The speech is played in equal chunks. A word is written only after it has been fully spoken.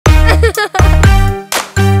We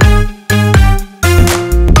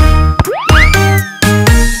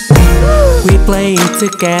playing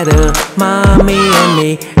together, mommy and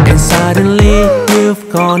me, and suddenly you've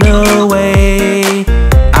gone away.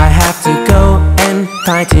 I have to go and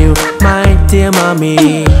find you, my dear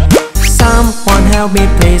mommy. Someone help me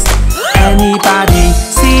please, anybody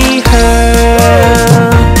see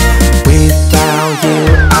her? Without you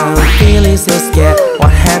I'm feeling so scared.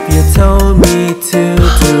 What have you told me to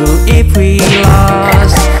do if we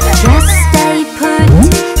lost? Just stay put,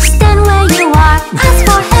 stand where you are, ask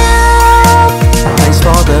for help. Thanks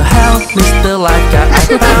for the help, Mr. Lifeguard,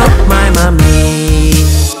 I found my mommy.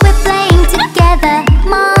 We're playing together,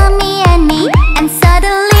 mommy and me, and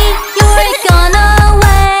suddenly you're gone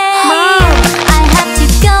away. Mom! I have to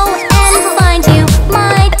go and find you,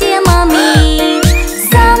 my dear mommy.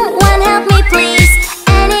 Someone help me please,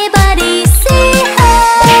 anybody see her?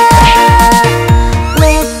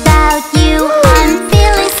 Without you I'm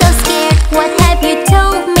feeling so scared. What have you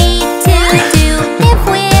told me to do if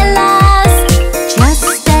we lost? Just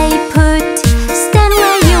stay put, stand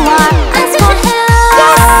where you are, ask for help.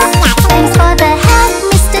 Thanks for the help,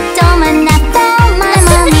 Mr. Doman, I found my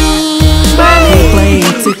mommy. We're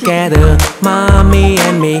playing together, mommy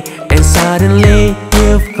and me, and suddenly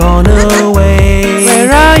you've gone away.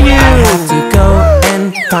 Where are you? I have to go and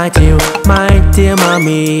find you, my dear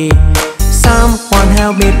mommy. Someone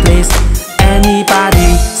help me please,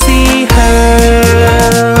 anybody see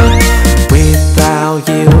her? Without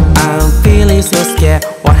you I'm feeling so scared.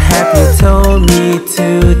 What have you told me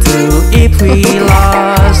to do if we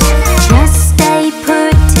lost? Just stay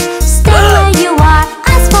put, stand where you are,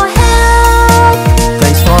 ask for help.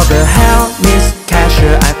 Thanks for the help, Miss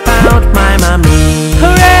Cashier, I found my mommy.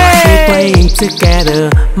 Hooray! We're playing together,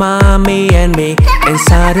 mommy and me, and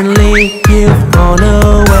suddenly you've gone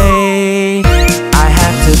away. I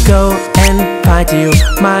have to go and find you,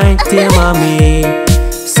 my dear mommy.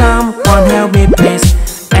 Someone help me please,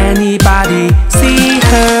 anybody see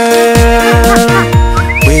her?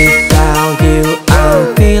 Without you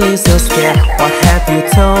I'm feeling so scared. What have you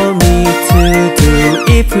told me to do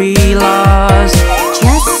if we lost?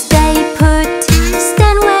 Just stay put,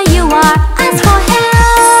 stand where you are, ask for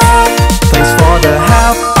help. Thanks for the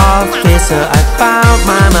help, officer, I found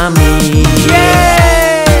my mommy. Yay!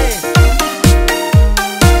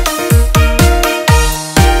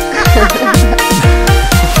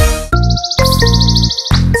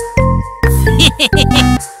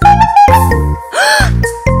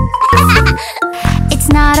 It's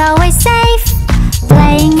not always safe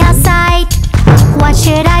playing outside. What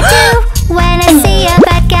should I do when I see a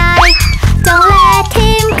bad guy? Don't let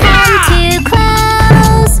him come too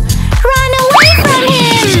close. Run away from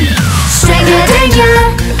him. Stranger danger,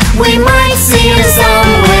 we might see him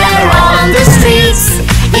somewhere on the streets.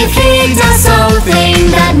 If he does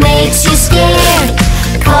something that makes you scared,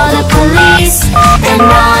 call the police and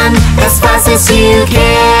run as fast as you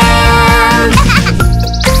can.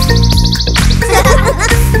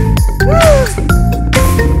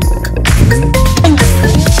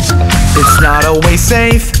 It's not always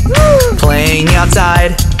safe playing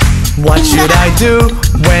outside. What should I do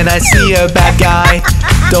when I see a bad guy?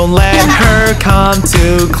 Don't let her come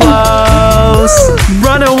too close.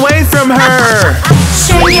 Run away from her.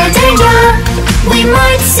 Stranger danger, we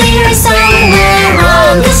might see her somewhere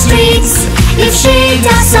on the streets. If she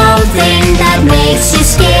does something that makes you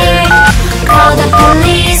scared, call the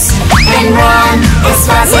police and run as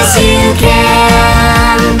fast as you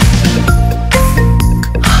can.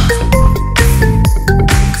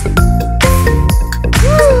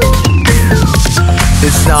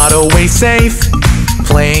 It's not always safe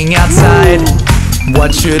playing outside.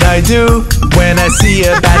 What should I do when I see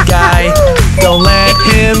a bad guy? Don't let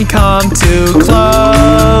him come too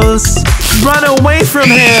close. Run away from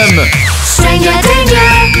him. Stranger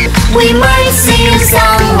danger, we might see him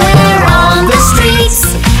somewhere on the streets.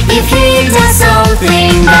 If he does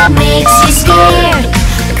something that makes you scared,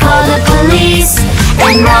 call the police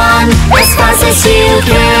and run as fast as you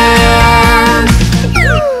can.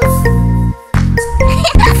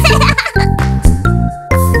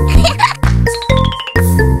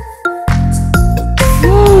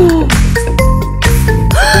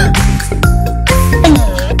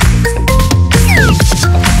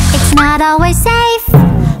 It's not always safe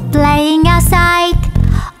playing outside.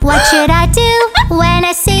 What should I do when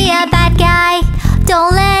I see a bad guy?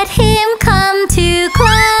 Don't let him come too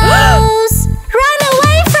close. Run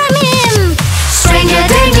away from him. Stranger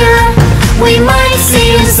danger, we might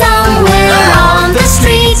see him somewhere on the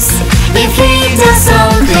streets. If he does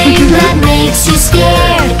something that makes you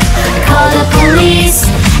scared, call the police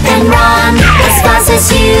and run as fast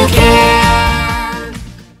as you can.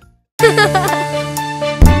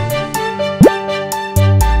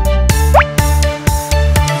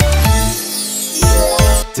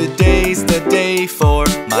 Today's the day for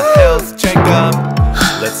my health checkup.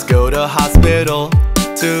 Let's go to hospital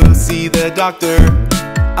to see the doctor.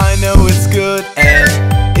 I know it's good and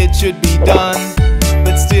it should be done,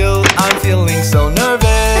 but still I'm feeling so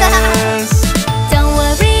nervous. Don't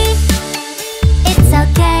worry, it's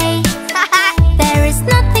okay. There is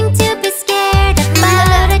nothing to be scared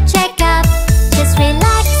about a checkup. Just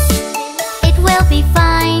relax, it will be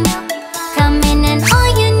fine. Come in and all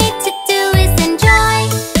you need to do is enjoy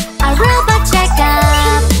a robot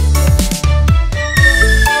checkup.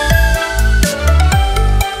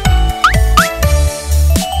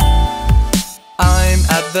 I'm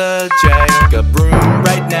at the checkup room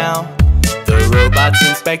right now. The robot's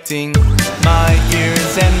inspecting my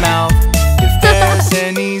ears and mouth. If there's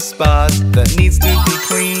any spot that needs to be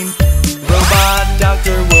cleaned, robot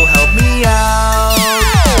doctor will help me out.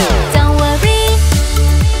 Don't worry,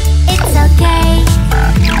 it's okay.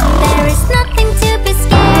 There is nothing to be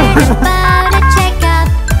scared about a checkup.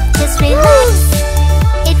 Just relax,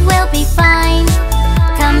 it will be fine.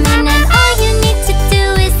 Come in and all you need to do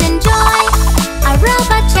is enjoy a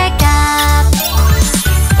robot checkup.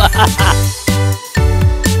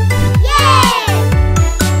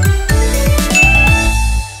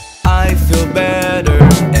 I feel better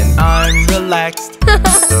and I'm relaxed.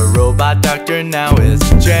 The robot doctor now is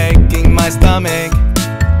checking my stomach.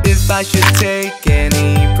 If I should take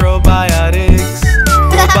any probiotics,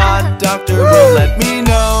 robot doctor will let me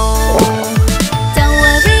know. Don't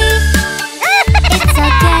worry, it's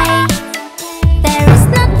okay. There is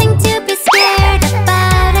nothing to be scared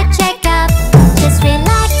about a checkup. Just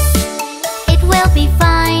relax, it will be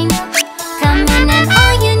fine. Come in and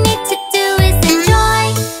all you need to do is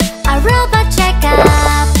enjoy a robot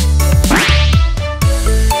checkup.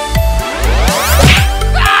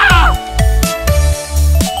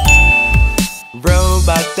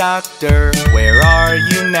 Robot doctor, where are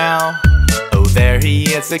you now? Oh, there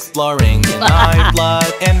he is exploring in my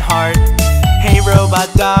blood and heart. Hey robot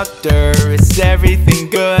doctor, is everything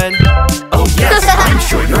good? Oh yes, I'm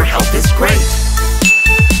sure your health is great.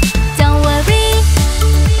 Don't worry,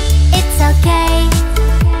 it's okay.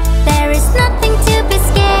 There is nothing to be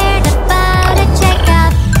scared about a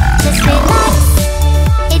checkup. Just relax,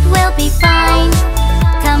 it will be fine.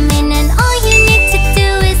 Come in and all you need to do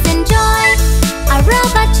is enjoy a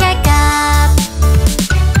robot checkup.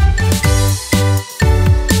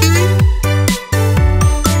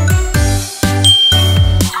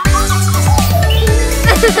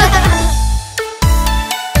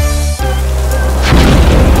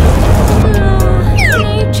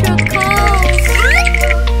 Nature calls.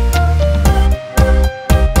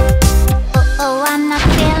 Oh, I'm not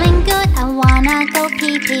feeling good. I wanna go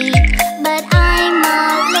pee pee, but I'm a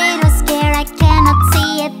little scared. I cannot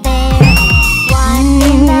see it there. What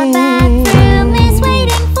in the bathroom is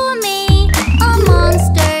waiting for me? A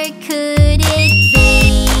monster, could it be?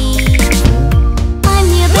 I'm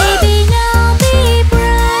your baby, now be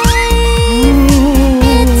brave.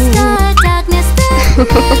 It's the darkness that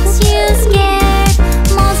makes you scared.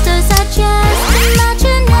 Monsters are just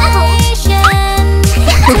imagination.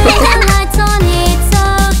 Turn the lights on, it's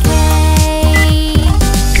okay.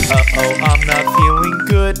 Uh-oh, I'm not feeling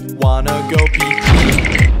good, wanna go pee-pee,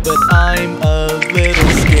 but I'm a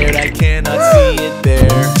little scared, I cannot see it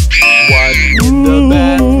there. What in the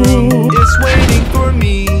bathroom is waiting for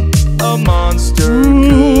me? A monster,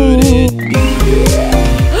 could it be?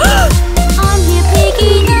 I'm here,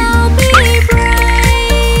 Piggy, now be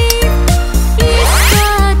brave. It's the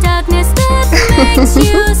darkness that makes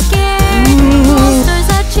you scared. Monsters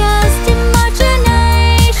are just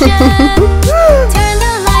imagination. Turn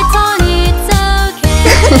the lights on, it's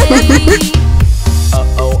okay.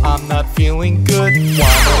 Uh-oh, I'm not feeling good,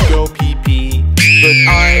 wanna go pee-pee, but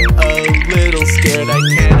I'm a little scared, I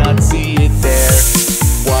cannot see it there.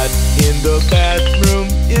 What in the bathroom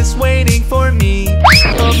is waiting for me?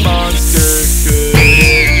 A monster, could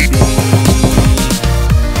it be?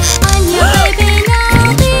 I'm your baby,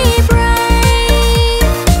 now be brave.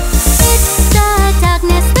 It's the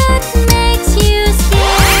darkness that makes you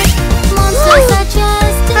scared. Monsters are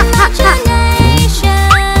just imagination.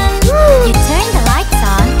 You turn the lights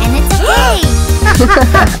on and it's okay.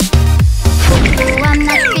 Oh, I'm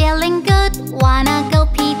not feeling good, wanna go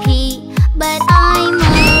pee pee,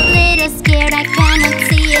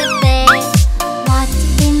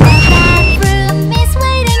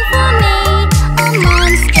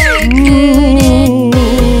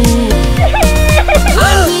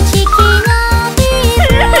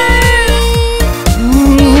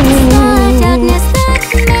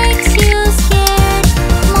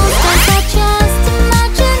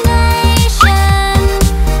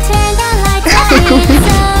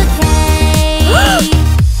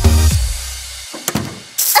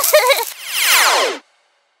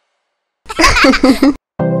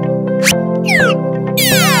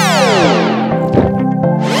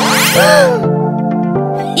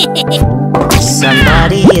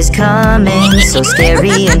 Somebody is coming, so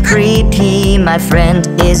scary and creepy. My friend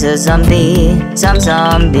is a zombie, some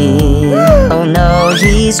zombie. Oh no,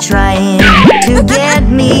 he's trying to get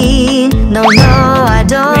me. No, no, I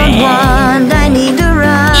don't want, I need to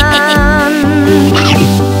run.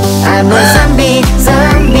 I'm a zombie,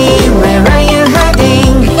 zombie, where are you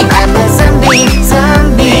hiding? I'm a zombie,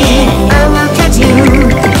 zombie, I will catch you.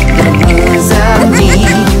 Zombie,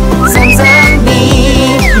 some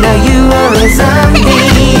zombie, now you are a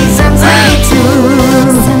zombie, some zombie too.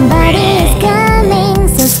 Somebody is coming,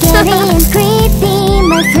 so scary and creepy.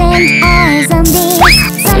 My friend are zombies,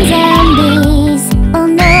 some zombies. Oh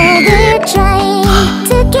no, they're trying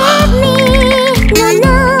to get me. No,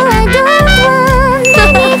 no, I don't want, I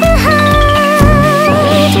need to hide.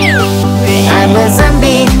 I'm a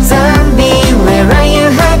zombie, zombie, where are you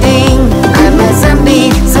hiding? I'm a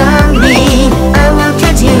zombie, zombie, I will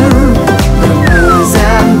catch you.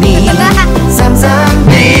 Zombie, some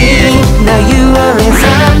zombie, now you are a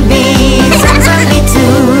zombie, some zombie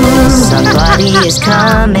too. Somebody is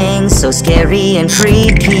coming, so scary and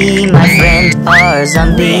creepy. My friend are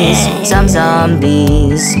zombies, some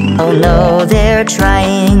zombies. Oh no, they're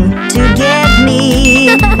trying to get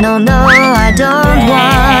me. No, no, I don't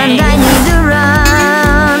want, I need to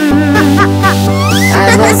run.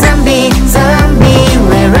 I'm a zombie, zombie,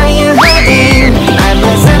 where are you hiding? I'm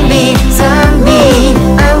a zombie, zombie,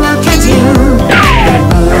 I will catch you.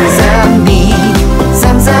 Zombie,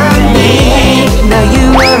 some zombie, now you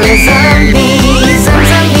are a zombie, some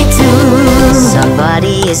zombie too.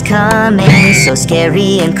 Somebody is coming, so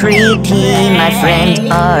scary and creepy. My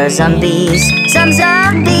friend are zombies, some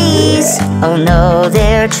zombies. Oh no,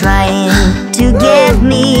 they're trying to get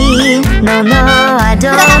me. No, no, I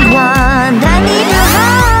don't want, I need to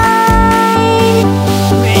hide.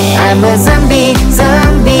 I'm a zombie,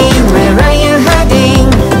 zombie, where are you hiding?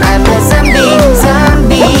 I'm a zombie,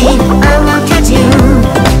 zombie, I will catch you.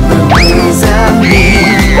 Zombie,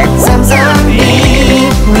 some zombie,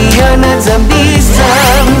 we are not zombies,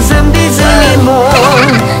 some zombies anymore.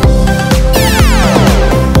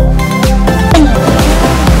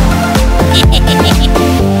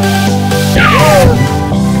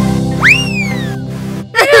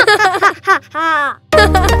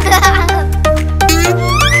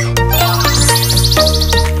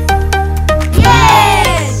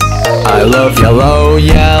 I love yellow,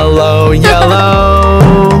 yellow,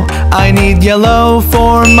 yellow. I need yellow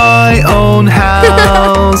for my own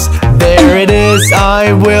house. There it is,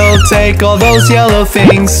 I will take all those yellow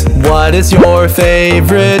things. What is your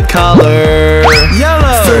favorite color?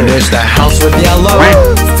 Yellow! Furnish the house with yellow.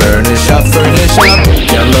 Furnish up,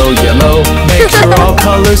 yellow, yellow. Make sure all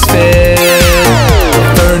colors fit.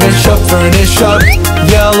 Furnish up,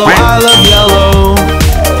 yellow, I love yellow.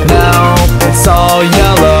 Now it's all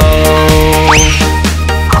yellow.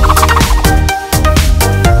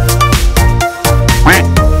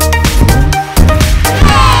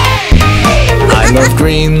 I love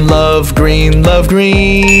green, love green, love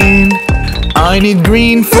green. I need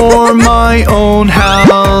green for my own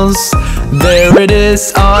house. There it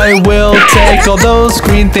is, I will take all those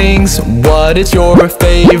green things. What is your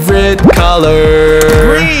favorite color?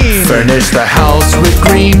 Green! Furnish the house with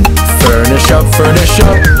green. Furnish up,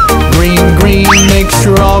 green, green, make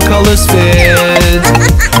sure all colors fit.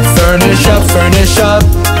 Furnish up,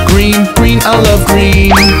 green, green, I love green.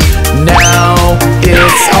 Now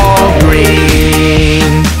it's all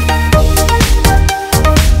green.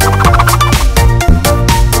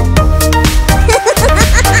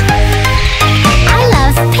 I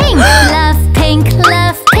love pink, love pink,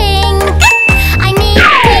 love pink. I need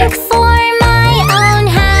pink for my own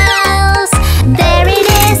house. There it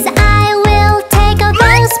is, I will take all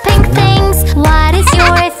those pink things. What is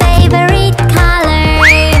your favorite color?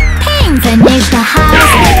 Pink! Finish the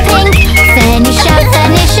house with pink. Finish up,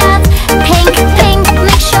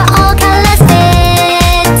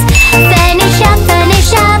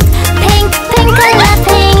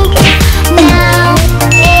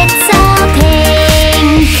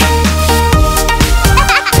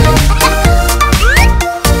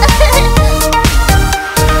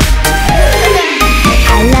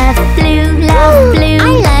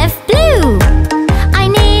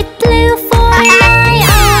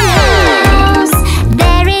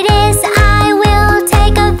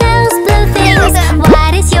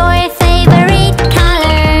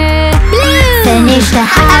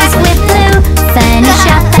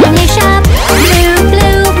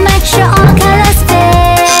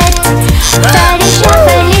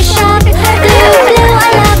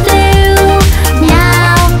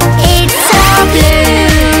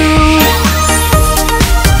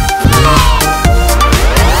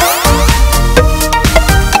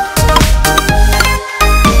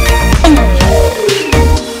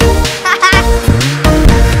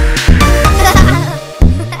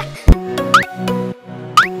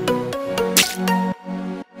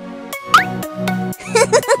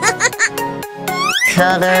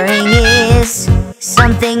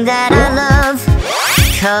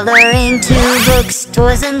 coloring 2 books,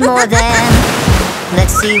 toys and more than.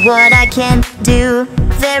 Let's see what I can do.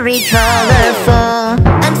 Very colorful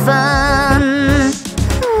and fun.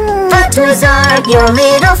 But toys are your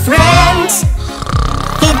little friends.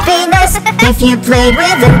 It'd be nice if you played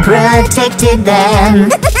with and protected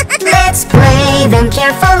them. Let's play them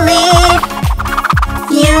carefully.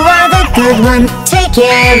 You are the good one. Take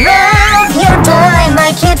care of your toy,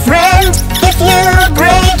 my kid friend. If you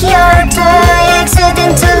break your toy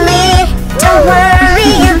accidentally, don't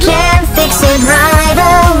worry, you can fix it right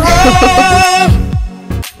away.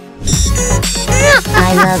 I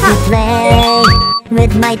love to play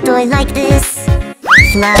with my toy like this.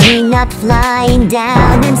 Flying up, flying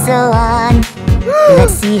down and so on.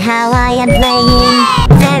 Let's see how I am playing.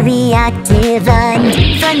 Very active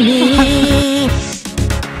and funny.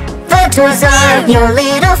 The toys are your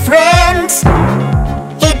little friends.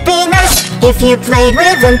 It'd be nice if you played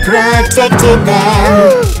with and protected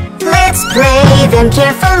them. Let's play them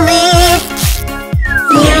carefully.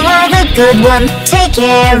 You are the good one. Take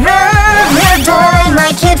care of your toy,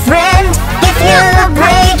 my kid friend. If you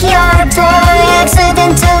break your toy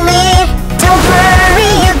accidentally, don't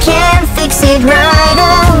worry, you can fix it right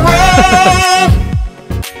away.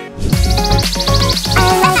 I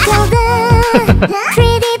like all the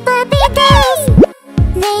pretty Barbie dolls.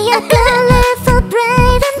 They are colorful,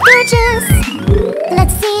 bright and gorgeous.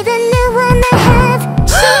 Let's see the new one I have.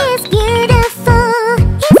 She is beautiful,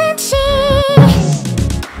 isn't she?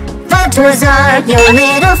 The toys are your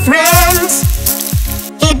little friends.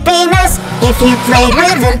 It'd be nice if you played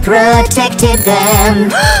with and protected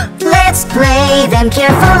them. Let's play them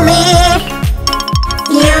carefully.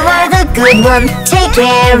 You are the good one. Take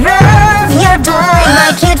care of your toy,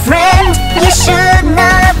 my kid friend. You should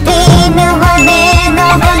not be new one in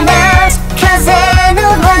overnight, 'cause an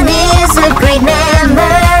old one is a great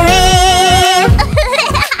memory.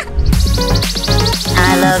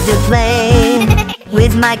 I love to play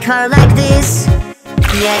with my car like this.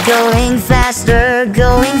 Yeah, going faster,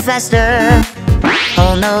 going faster.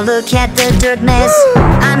 Oh no, look at the dirt mess.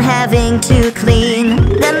 I'm having to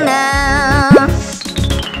clean them now.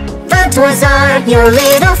 The toys are your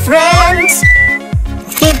little friends.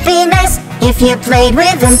 It'd be nice if you played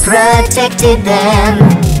with and protected them.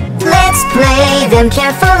 Let's play them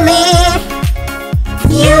carefully.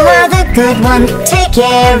 You are the good one. Take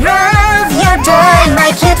care of your toy,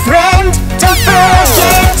 my kid friend. Don't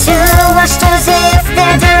forget to wash toys if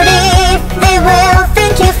they're dirty. They will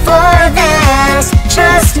thank you for that.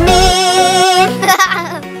 Trust me.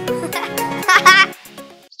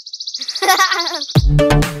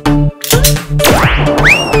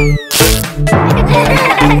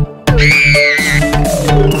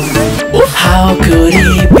 How could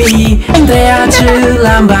it be? There are 2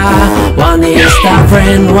 Lamba. One is the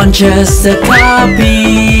friend, one just a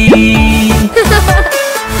copy.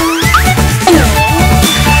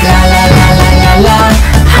 La la la la la la.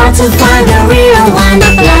 How to find the real one?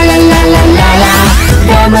 La la la la la la.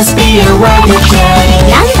 There must be a way to check.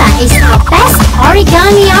 Yamba is our best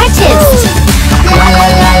origami artist. La la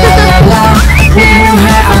la la la la. We will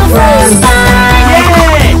have a friend back.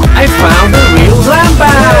 Yay! I found the real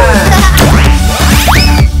Lamba.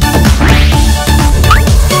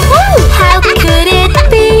 How could it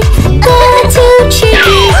be? They're too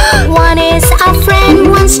cheeky. One is our friend,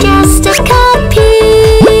 one's just a copy.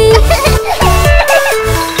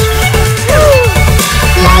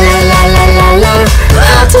 La la la la la la.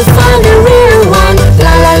 How to find the real one?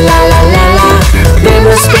 La la la la la la. There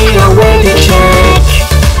must be a way to check.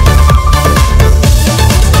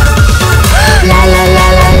 La la la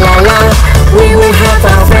la la la. We will have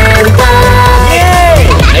our friend back. Yay!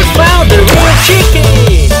 I found the real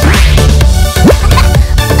chicken.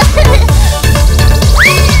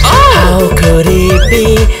 How could it be?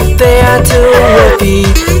 They are 2 whoopee.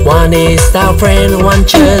 One is our friend, one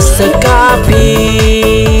just a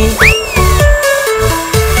copy.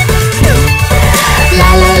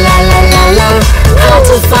 La la la la la la. How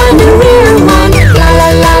to find the real one? La la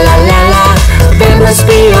la la la la. There must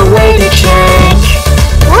be a way to check.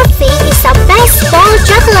 Wolfie is our best ball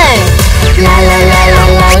juggler. La la la la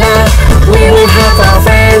la la. We will have our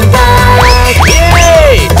friend back.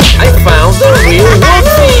 Yay! I found the real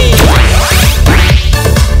Wolfie.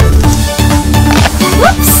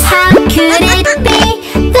 Whoops! How could it be?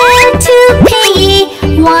 They're too piggy.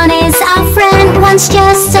 One is our friend, one's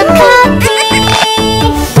just a copy.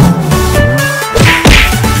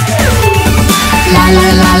 La la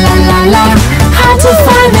la la la la. How to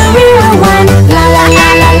find the real one? La la la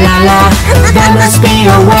la la la. There must be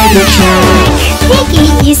a way to check.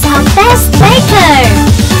 Piggy is our best baker.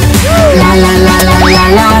 La la la la la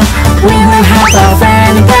la. We will have our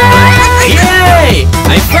friend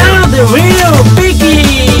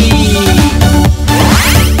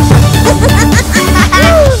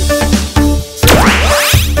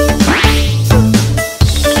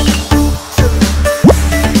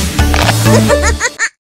Ha ha ha!